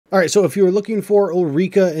All right, so if you were looking for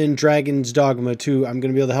Ulrika in Dragons Dogma 2, I'm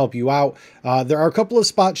going to be able to help you out. There are a couple of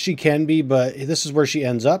spots she can be, but this is where she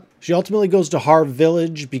ends up. She ultimately goes to Harv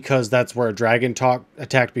Village because that's where a dragon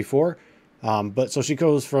attacked before. But so she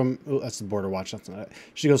goes from... Oh, that's the Border Watch. That's not it.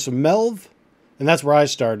 She goes from Melv, and that's where I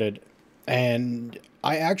started. And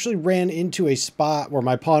I actually ran into a spot where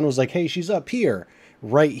my pawn was like, hey, she's up here.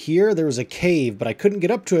 Right here, there was a cave, but I couldn't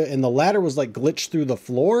get up to it, and the ladder was like glitched through the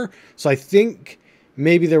floor. So I think...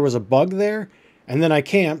 maybe there was a bug there, and then I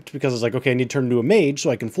camped because I was like, okay, I need to turn into a mage so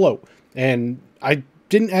I can float. And I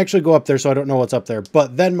didn't actually go up there, so I don't know what's up there.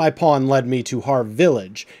 But then my pawn led me to Harv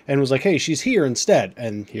Village and was like, hey, she's here instead.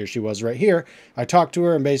 And here she was right here. I talked to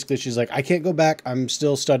her, and basically she's like, I can't go back. I'm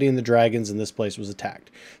still studying the dragons, and this place was attacked.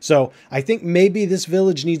 So I think maybe this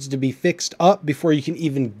village needs to be fixed up before you can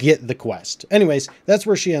even get the quest. Anyways, that's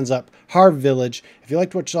where she ends up, Harv Village. If you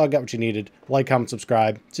liked what you saw, got what you needed, like, comment,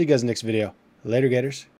 subscribe. See you guys in the next video. Later, Gators.